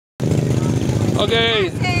Okay,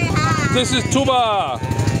 this is Tuba.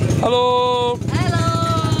 Hello.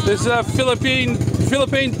 Hello. This is a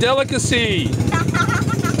Philippine delicacy. It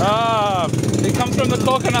comes from the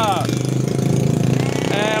coconut.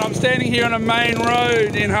 And I'm standing here on a main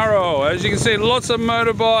road in Jaro. As you can see, lots of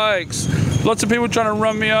motorbikes, lots of people trying to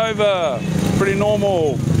run me over. Pretty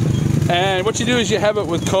normal. And what you do is you have it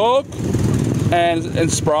with Coke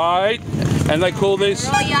and Sprite, and they call this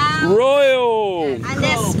Royal. And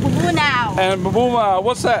this bubu now. And babuma,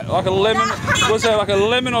 what's that? Like a lemon? What's that? Like a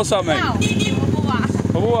lemon or something? No,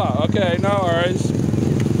 Babua. Okay, no worries.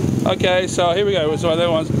 Okay, so here we go. So that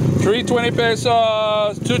one's 320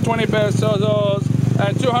 pesos, 220 pesos,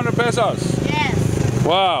 and 200 pesos. Yes.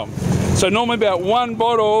 Wow. So normally about one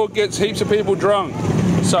bottle gets heaps of people drunk.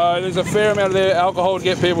 So there's a fair amount of their alcohol to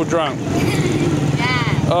get people drunk.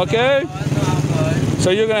 Yeah. Okay? So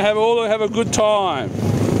you're going to have a good time.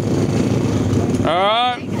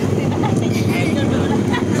 Alright?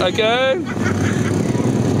 Okay?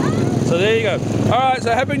 So there you go. Alright,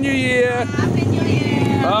 so Happy New Year.